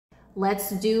Let's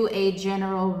do a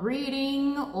general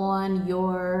reading on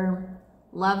your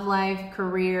love life,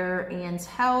 career, and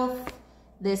health.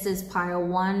 This is pile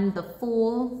 1, the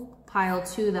Fool, pile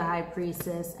 2, the High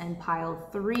Priestess, and pile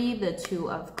 3, the Two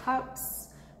of Cups.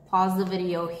 Pause the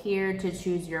video here to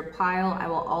choose your pile. I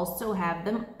will also have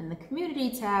them in the community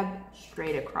tab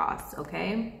straight across,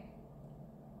 okay?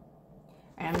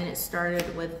 I'm gonna get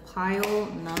started with pile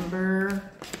number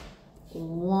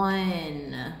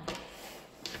 1.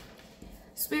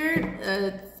 Spirit,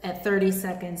 at 30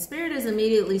 seconds, Spirit is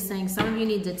immediately saying some of you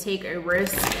need to take a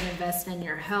risk and invest in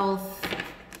your health.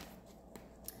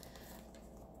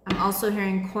 I'm also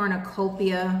hearing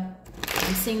cornucopia.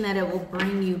 I'm seeing that it will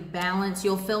bring you balance.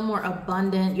 You'll feel more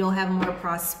abundant. You'll have more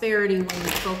prosperity when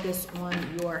you focus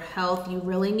on your health. You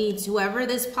really need to, whoever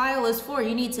this pile is for,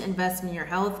 you need to invest in your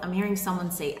health. I'm hearing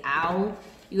someone say, ow.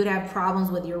 You could have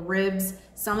problems with your ribs.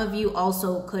 Some of you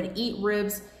also could eat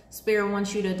ribs. Spirit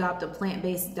wants you to adopt a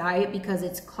plant-based diet because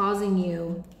it's causing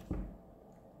you.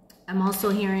 I'm also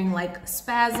hearing like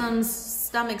spasms,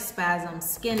 stomach spasms,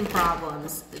 skin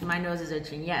problems. My nose is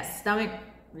itching. Yes, stomach,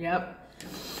 yep.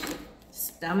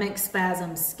 Stomach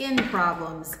spasms, skin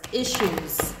problems,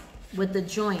 issues with the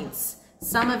joints.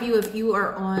 Some of you, if you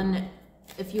are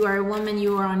a woman,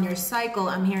 you are on your cycle,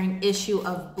 I'm hearing issue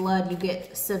of blood. You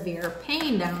get severe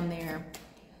pain down there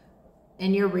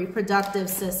in your reproductive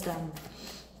system.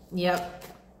 Yep.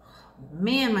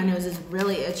 Man, my nose is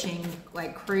really itching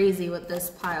like crazy with this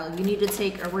pile. You need to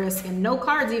take a risk, and no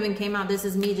cards even came out. This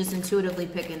is me just intuitively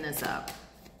picking this up.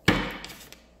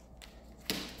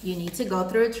 You need to go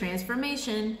through a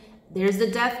transformation. There's the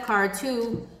Death card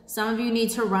too. Some of you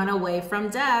need to run away from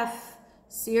death,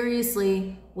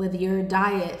 seriously, with your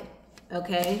diet,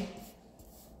 okay?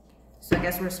 So I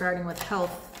guess we're starting with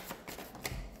health.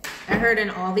 I heard,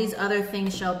 and all these other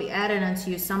things shall be added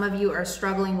unto you. Some of you are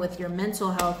struggling with your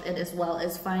mental health and as well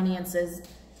as finances.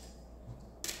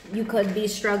 You could be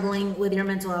struggling with your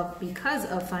mental health because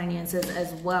of finances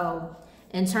as well.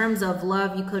 In terms of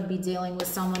love, you could be dealing with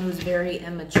someone who's very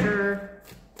immature.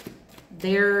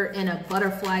 They're in a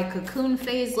butterfly cocoon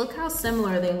phase. Look how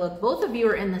similar they look. Both of you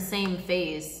are in the same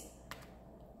phase.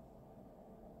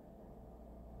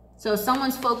 So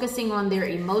someone's focusing on their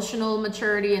emotional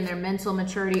maturity and their mental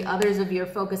maturity. Others of you are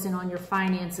focusing on your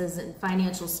finances and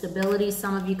financial stability.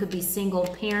 Some of you could be single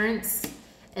parents.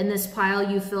 In this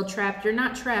pile, you feel trapped. You're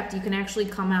not trapped. You can actually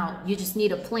come out. You just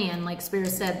need a plan. Like Spirit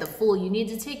said, the Fool, you need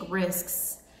to take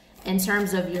risks in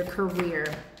terms of your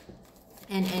career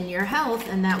and your health,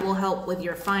 and that will help with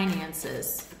your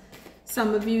finances.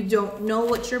 Some of you don't know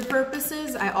what your purpose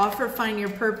is. I offer Find Your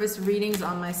Purpose readings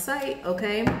on my site,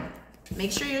 okay?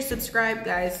 Make sure you're subscribed,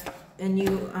 guys. And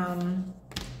you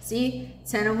see,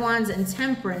 10 of Wands and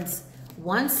Temperance.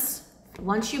 Once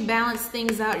you balance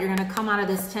things out, you're going to come out of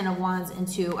this 10 of Wands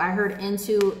into, I heard,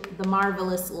 into the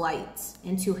marvelous light,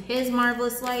 into his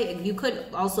marvelous light. You could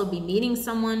also be meeting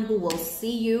someone who will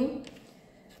see you.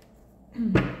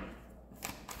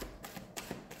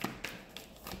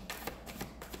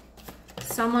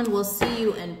 Someone will see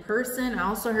you in person. I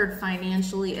also heard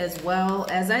financially as well.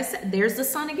 As I said, there's the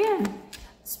Sun again.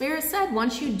 Spirit said,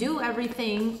 once you do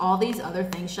everything, all these other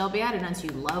things shall be added unto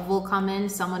you. Love will come in,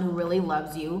 someone who really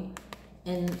loves you.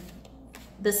 And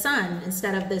the Sun,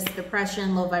 instead of this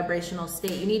depression, low vibrational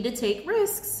state, you need to take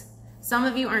risks. Some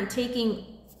of you aren't taking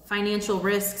financial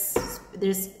risks.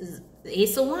 There's the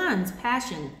Ace of Wands,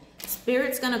 passion.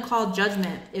 Spirit's going to call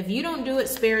judgment. If you don't do it,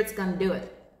 Spirit's going to do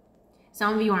it.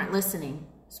 Some of you aren't listening.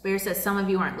 Spirit says some of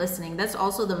you aren't listening. That's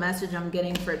also the message I'm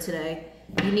getting for today.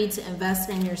 You need to invest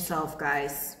in yourself,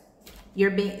 guys.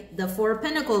 The Four of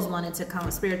Pentacles wanted to come.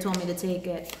 Spirit told me to take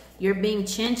it. You're being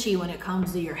chinchy when it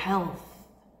comes to your health.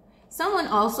 Someone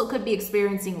also could be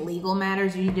experiencing legal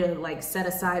matters. You need to like set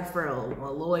aside for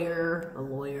a lawyer,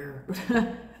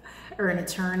 or an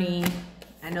attorney.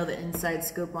 I know the inside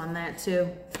scoop on that too.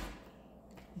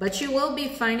 But you will be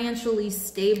financially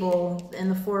stable in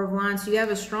the Four of Wands. You have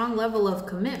a strong level of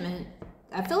commitment.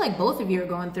 I feel like both of you are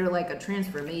going through like a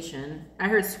transformation. I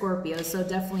heard Scorpio, so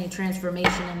definitely a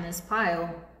transformation in this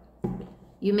pile.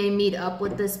 You may meet up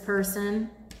with this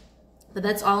person, but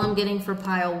that's all I'm getting for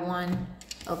pile 1.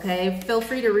 Okay, feel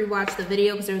free to rewatch the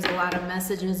video because there's a lot of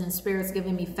messages and Spirit's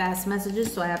giving me fast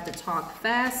messages, so I have to talk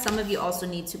fast. Some of you also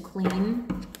need to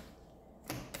clean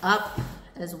up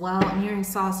as well. I'm hearing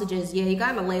sausages. Yeah, you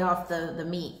got to lay off the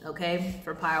meat, okay,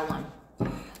 for pile 1.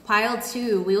 Pile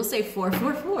 2, we will say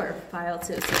 444. Pile 2,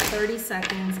 so 30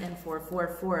 seconds and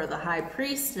 444. The High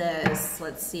Priestess.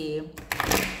 Let's see.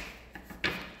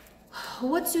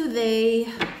 What do you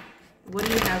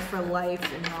have for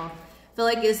life and health? I feel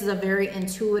like this is a very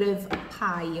intuitive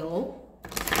pile.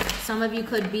 Some of you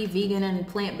could be vegan and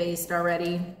plant-based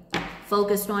already,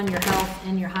 focused on your health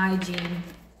and your hygiene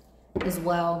as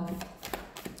well.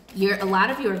 A lot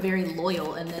of you are very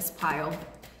loyal in this pile.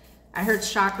 I heard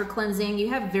chakra cleansing. You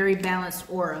have very balanced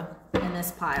aura in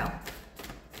this pile.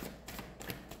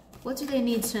 What do they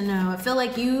need to know? I feel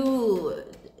like you,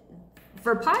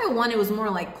 for pile 1, it was more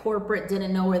like corporate,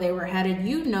 didn't know where they were headed.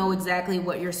 You know exactly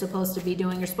what you're supposed to be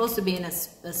doing. You're supposed to be in a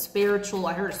spiritual,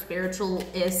 I heard a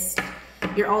spiritualist.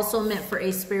 You're also meant for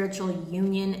a spiritual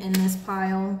union in this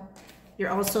pile. You're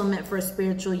also meant for a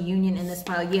spiritual union in this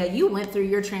pile. Yeah, you went through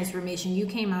your transformation. You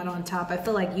came out on top. I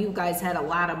feel like you guys had a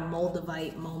lot of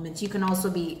Moldavite moments. You can also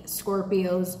be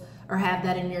Scorpios or have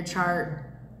that in your chart.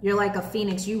 You're like a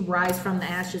phoenix. You rise from the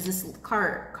ashes. This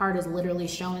card is literally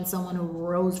showing someone who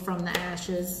rose from the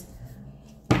ashes.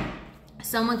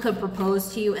 Someone could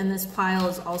propose to you in this pile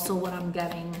is also what I'm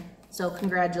getting. So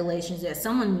congratulations. Yeah,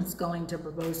 someone's going to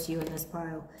propose to you in this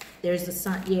pile. There's the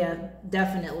sun. Yeah,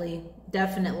 definitely.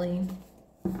 Definitely.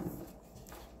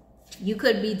 You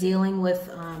could be dealing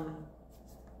with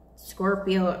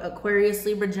Scorpio, Aquarius,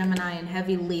 Libra, Gemini, and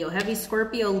heavy Leo. Heavy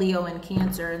Scorpio, Leo, and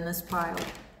Cancer in this pile.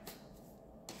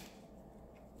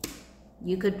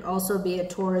 You could also be a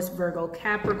Taurus, Virgo,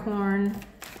 Capricorn,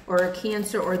 or a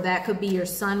Cancer, or that could be your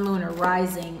sun, moon, or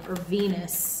rising, or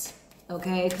Venus.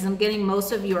 Okay, because I'm getting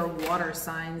most of you are water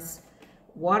signs.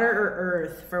 Water or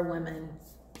earth for women.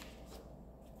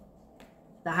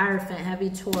 The Hierophant, heavy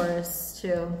Taurus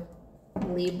too.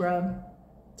 Libra.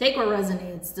 Take what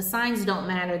resonates. The signs don't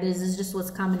matter. This is just what's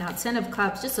coming out. 10 of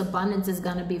Cups, just abundance is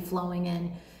going to be flowing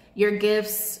in. Your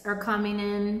gifts are coming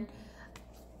in.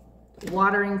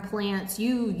 Watering plants.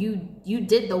 You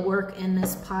did the work in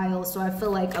this pile. So I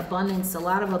feel like abundance, a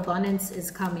lot of abundance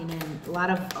is coming in. A lot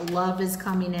of love is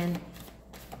coming in.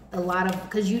 A lot of,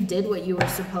 because you did what you were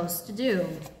supposed to do.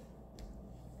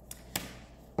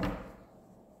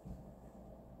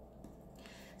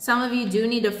 Some of you do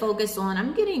need to focus on,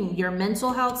 I'm getting your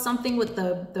mental health, something with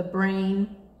the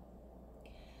brain,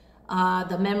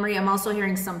 the memory. I'm also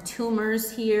hearing some tumors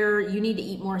here. You need to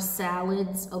eat more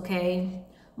salads, okay?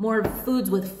 More foods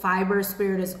with fiber.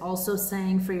 Spirit is also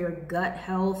saying for your gut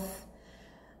health.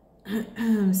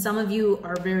 Some of you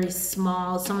are very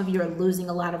small. Some of you are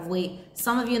losing a lot of weight.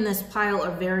 Some of you in this pile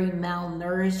are very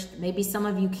malnourished. Maybe some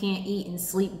of you can't eat and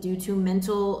sleep due to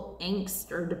mental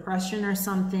angst or depression or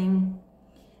something.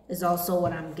 Is also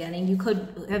what I'm getting. You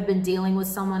could have been dealing with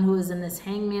someone who is in this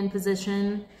hangman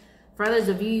position. For others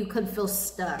of you, you could feel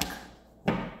stuck.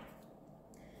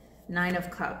 9 of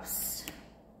Cups.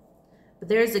 But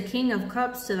there's a King of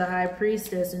Cups to the High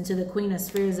Priestess and to the Queen of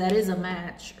Spheres. That is a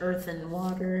match. Earth and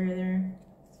water there.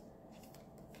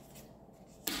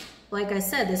 Like I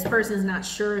said, this person's not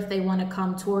sure if they want to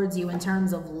come towards you in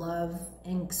terms of love.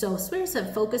 And so Spirit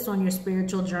said focus on your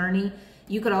spiritual journey.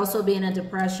 You could also be in a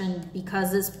depression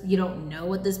because you don't know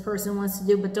what this person wants to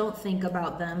do, but don't think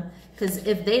about them. Because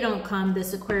if they don't come,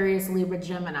 this Aquarius, Libra,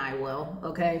 Gemini will,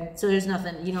 okay? So there's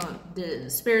nothing, you know, the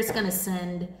Spirit's going to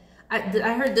send. I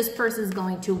heard this person's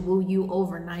going to woo you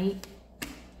overnight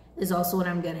is also what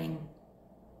I'm getting.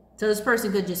 So this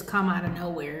person could just come out of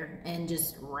nowhere and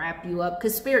just wrap you up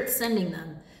because Spirit's sending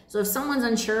them. So if someone's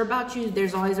unsure about you,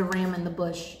 there's always a ram in the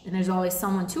bush. And there's always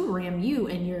someone to ram you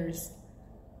and yours.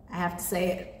 I have to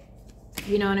say it.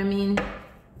 You know what I mean?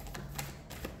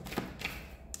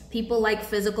 People like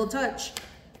physical touch.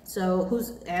 So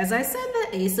as I said, the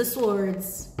Ace of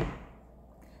Swords.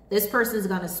 This person's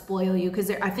gonna spoil you because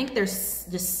I think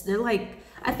they're like,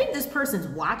 I think this person's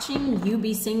watching you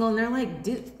be single and they're like,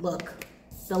 dude, look,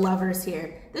 the Lovers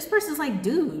here. This person's like,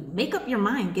 dude, make up your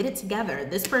mind, get it together.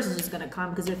 This person's just gonna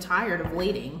come because they're tired of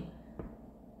waiting.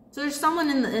 So there's someone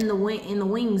in the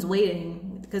wings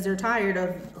waiting because they're tired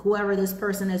of whoever this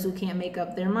person is who can't make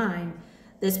up their mind.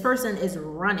 This person is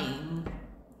running.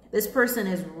 This person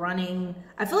is running.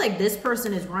 I feel like this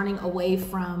person is running away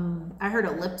from, I heard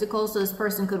elliptical, so this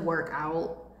person could work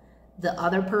out the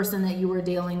other person that you were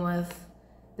dealing with.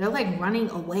 They're like running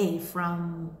away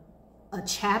from a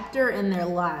chapter in their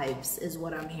lives is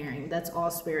what I'm hearing. That's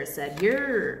all Spirit said.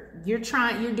 You're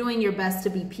doing your best to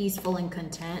be peaceful and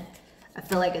content. I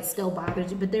feel like it still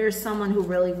bothers you, but there's someone who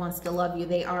really wants to love you.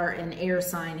 They are an air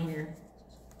sign here.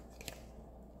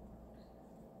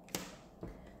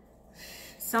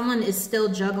 Someone is still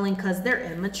juggling because they're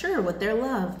immature with their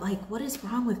love. Like, what is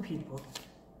wrong with people?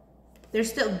 They're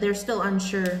still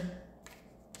unsure.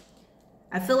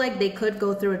 I feel like they could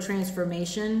go through a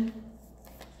transformation.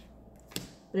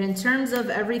 But in terms of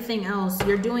everything else,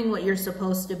 you're doing what you're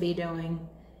supposed to be doing.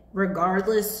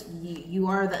 Regardless, you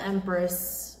are the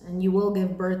Empress. and you will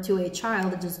give birth to a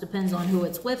child. It just depends on who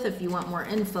it's with. If you want more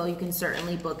info, you can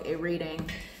certainly book a reading.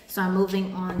 So I'm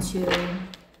moving on to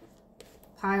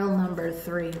pile number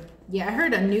 3. Yeah, I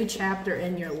heard a new chapter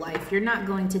in your life. You're not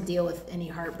going to deal with any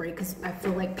heartbreak because I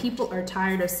feel like people are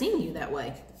tired of seeing you that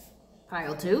way.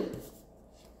 Pile 2.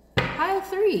 Pile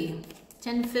 3.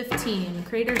 10-15.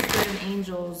 Creator, Spirit, and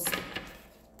Angels.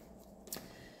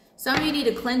 Some of you need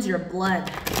to cleanse your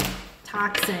blood.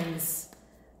 Toxins.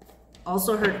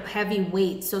 Also heard heavy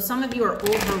weight. So some of you are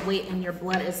overweight and your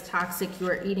blood is toxic. You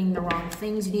are eating the wrong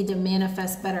things. You need to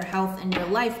manifest better health in your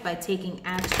life by taking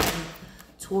action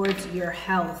towards your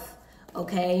health.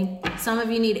 Okay? Some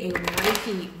of you need a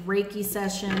Reiki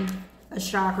session, a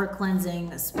chakra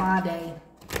cleansing, a spa day.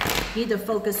 You need to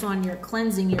focus on your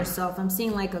cleansing yourself. I'm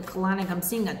seeing like a colonic. I'm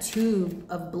seeing a tube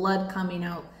of blood coming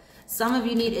out. Some of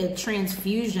you need a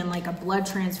transfusion, like a blood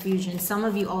transfusion. Some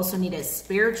of you also need a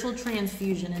spiritual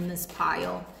transfusion in this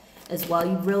pile as well.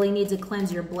 You really need to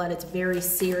cleanse your blood. It's very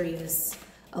serious.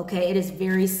 Okay, it is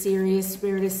very serious.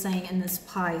 Spirit is saying in this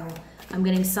pile. I'm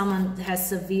getting someone that has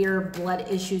severe blood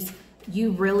issues.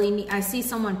 You really need, I see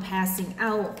someone passing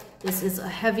out. This is a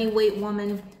heavyweight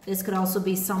woman. This could also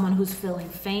be someone who's feeling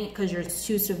faint because you're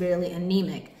too severely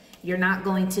anemic. You're not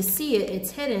going to see it.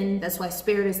 It's hidden. That's why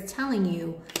Spirit is telling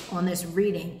you on this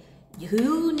reading.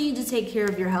 You need to take care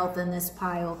of your health in this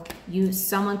pile.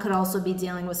 Someone could also be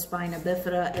dealing with spina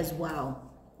bifida as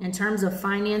well. In terms of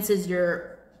finances,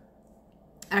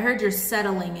 I heard you're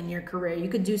settling in your career. You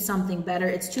could do something better.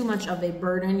 It's too much of a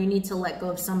burden. You need to let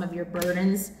go of some of your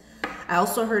burdens. I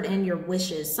also heard in your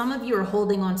wishes. Some of you are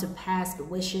holding on to past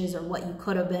wishes or what you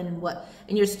could have been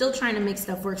and you're still trying to make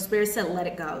stuff work. Spirit said, let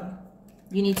it go.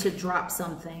 You need to drop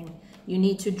something. You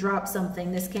need to drop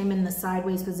something. This came in the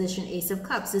sideways position, Ace of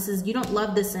Cups. This is, you don't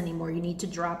love this anymore. You need to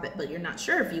drop it, but you're not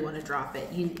sure if you want to drop it.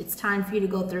 It's time for you to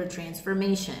go through a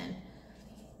transformation.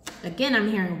 Again, I'm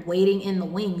hearing waiting in the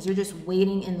wings. You're just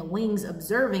waiting in the wings,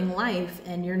 observing life,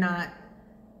 and you're not.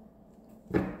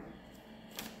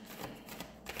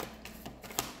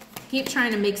 Keep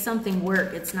trying to make something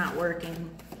work. It's not working.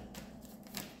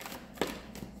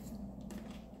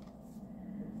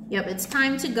 Yep, it's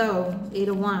time to go. 8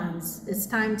 of Wands. It's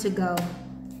time to go.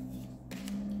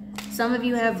 Some of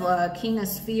you have King of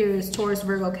Spheres, Taurus,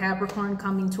 Virgo, Capricorn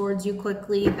coming towards you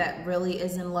quickly that really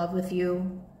is in love with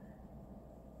you.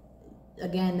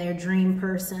 Again, their dream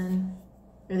person.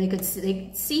 Or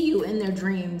they see you in their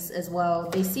dreams as well.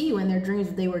 They see you in their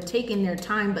dreams. They were taking their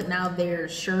time, but now they're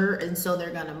sure, and so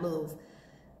they're going to move.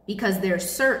 Because they're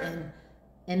certain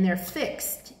and they're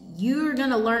fixed. You're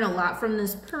going to learn a lot from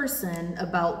this person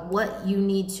about what you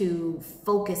need to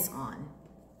focus on.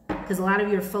 Because a lot of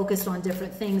you are focused on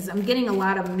different things. I'm getting a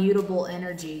lot of mutable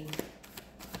energy.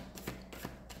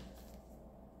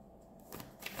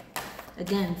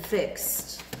 Again,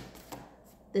 fixed.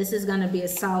 This is going to be a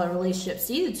solid relationship.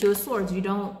 See the Two of Swords.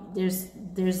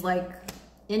 There's like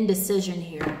indecision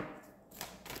here.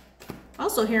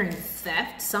 Also hearing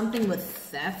theft. Something with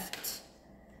theft.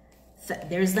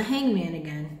 There's the Hangman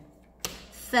again.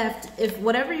 Theft. If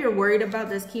whatever you're worried about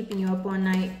that's keeping you up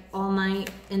all night,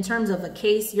 in terms of a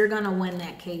case, you're going to win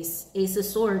that case. Ace of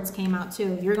Swords came out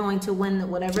too. You're going to win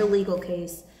whatever legal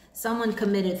case. Someone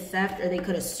committed theft, or they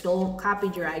could have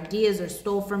copied your ideas or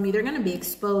stole from you. They're going to be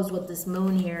exposed with this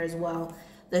moon here as well.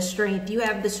 The strength. You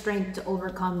have the strength to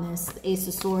overcome this. The Ace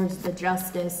of Swords, the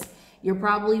Justice. You're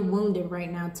probably wounded right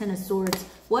now. 10 of Swords.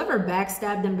 Whoever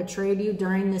backstabbed and betrayed you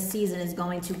during this season is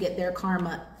going to get their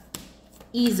karma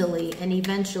easily and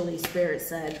eventually, Spirit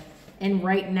said. And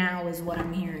right now is what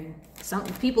I'm hearing. Some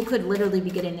people could literally be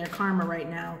getting their karma right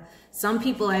now. Some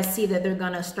people, I see that they're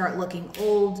going to start looking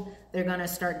old. They're going to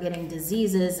start getting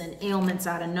diseases and ailments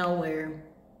out of nowhere.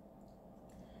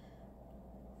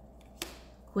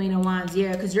 Queen of Wands,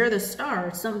 yeah, because you're the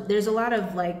star. There's a lot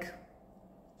of like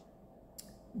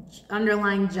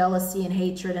underlying jealousy and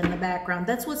hatred in the background.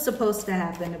 That's what's supposed to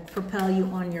happen to propel you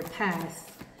on your path.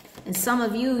 And some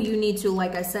of you need to,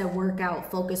 like I said, work out,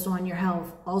 focus on your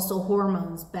health. Also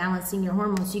hormones, balancing your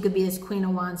hormones. You could be this Queen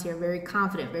of Wands here, very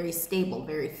confident, very stable,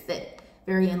 very fit,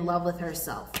 very in love with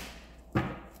herself.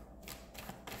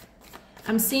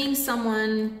 I'm seeing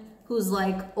someone who's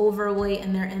like overweight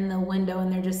and they're in the window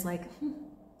and they're just like,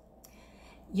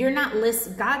 you're not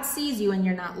listening. God sees you and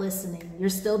you're not listening. You're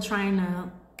still trying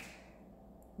to,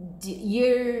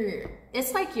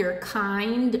 it's like you're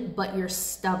kind, but you're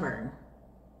stubborn.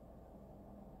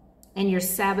 And you're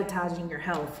sabotaging your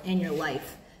health and your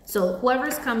life. So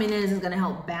whoever's coming in is going to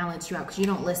help balance you out because you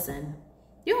don't listen.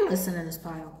 You don't listen in this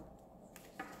pile.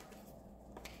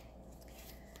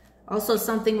 Also,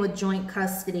 something with joint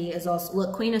custody is also,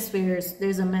 look, Queen of Spheres,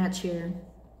 there's a match here.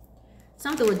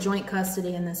 something with joint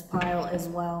custody in this pile as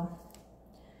well.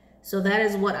 So that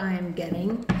is what I am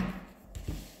getting.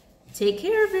 Take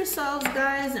care of yourselves,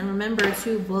 guys, and remember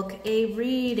to book a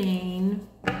reading.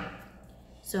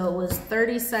 So it was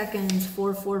 30 seconds,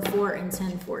 444, and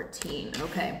 1014.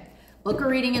 Okay. Book a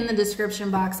reading in the description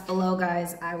box below,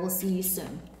 guys. I will see you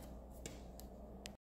soon.